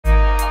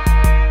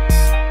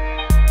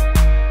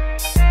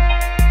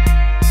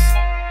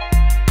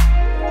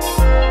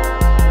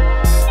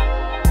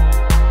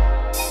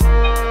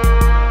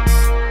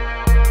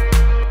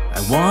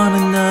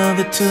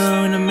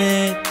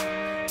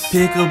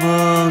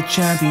unpredictable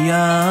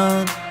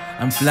champion.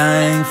 I'm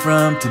flying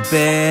from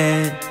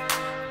Tibet,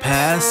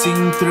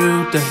 passing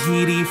through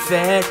Tahiti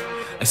effect.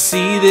 I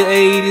see the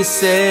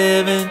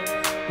 87,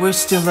 we're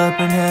still up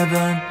in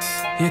heaven.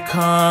 Here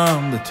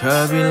come the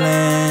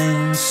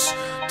turbulence,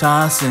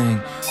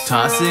 tossing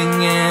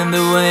in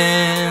the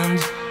wind.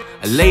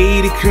 A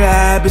lady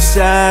cried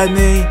beside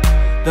me,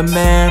 the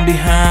man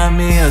behind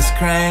me was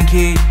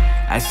cranky.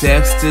 I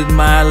texted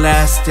my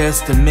last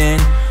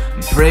testament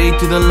and prayed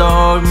to the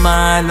Lord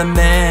my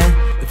lament.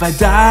 If I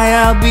die,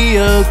 I'll be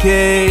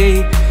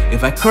okay.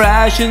 If I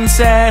crash in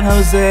San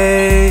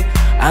Jose,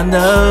 I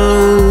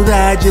know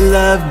that you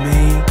love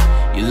me.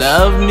 You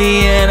love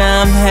me and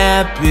I'm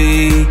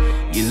happy.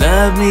 You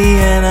love me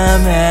and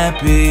I'm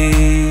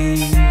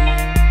happy.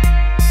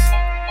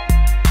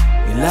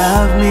 You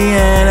love me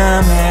and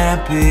I'm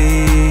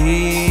happy.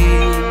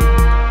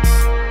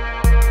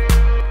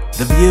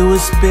 The view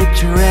was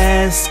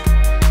picturesque,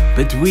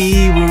 but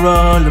we were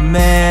all a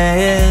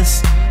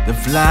mess. The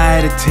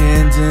flight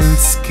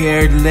attendants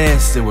cared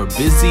less, they were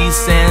busy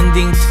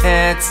sending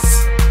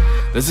texts.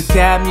 There's a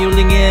cat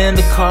mewling in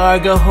the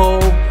cargo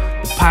hold,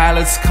 the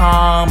pilot's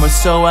calm, or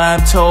so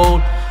I'm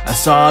told. I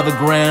saw the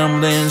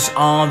gremlins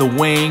on the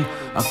wing,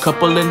 a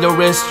couple in the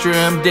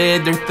restroom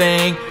did their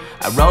thing.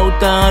 I wrote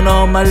down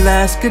all my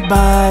last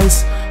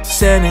goodbyes,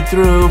 sent it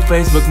through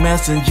Facebook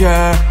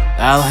Messenger.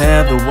 I'll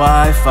have the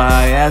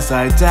Wi-Fi as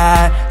I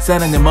die,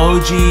 send an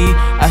emoji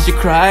as you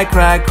cry. If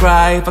I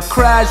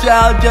crash,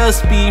 I'll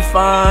just be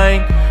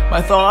fine.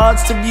 My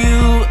thoughts of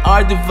you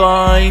are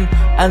divine.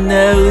 I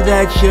know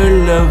that you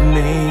love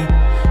me.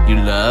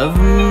 You love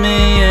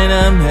me and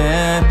I'm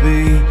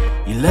happy.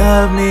 You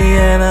love me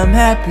and I'm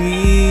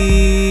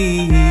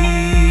happy.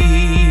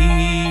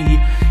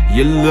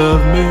 You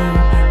love me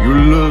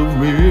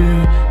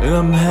and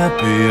I'm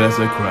happy as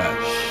I crash.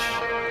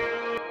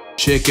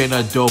 Chicken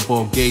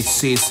adobo, gate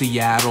C,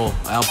 Seattle.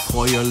 El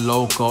Pollo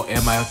Loco,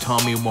 and my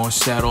tummy won't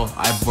settle.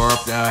 I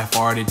burped and I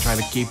farted, trying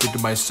to keep it to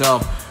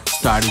myself.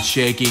 Started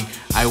shaking,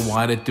 I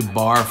wanted to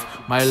barf.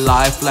 My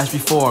life flashed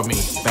before me,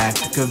 back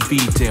to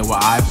Cavite, where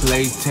I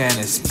played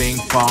tennis, ping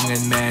pong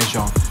and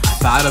mahjong. I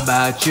thought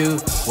about you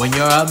when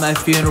you're at my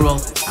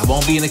funeral. I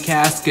won't be in a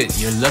casket,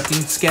 you're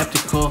looking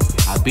skeptical.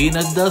 I'll be in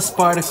a dust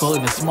particle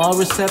in a small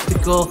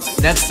receptacle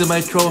next to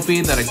my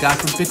trophy that I got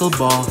from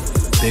pickleball.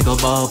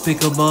 Pickleball,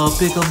 pickleball,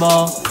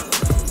 pickleball.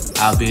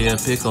 I'll be a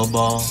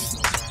pickleball.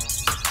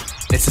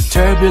 It's a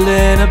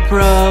turbulent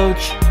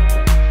approach.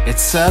 It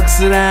sucks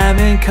that I'm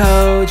in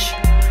coach.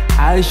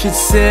 I should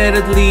sit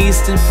at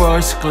least in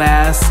first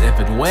class. If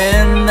and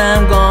when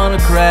I'm gonna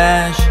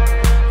crash.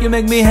 You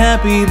make me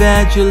happy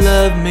that you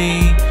love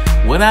me.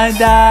 When I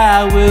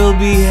die, I will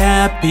be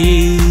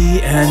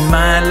happy. And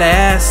my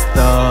last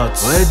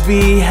thoughts would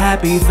be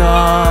happy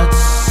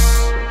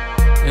thoughts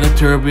in a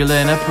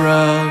turbulent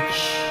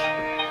approach.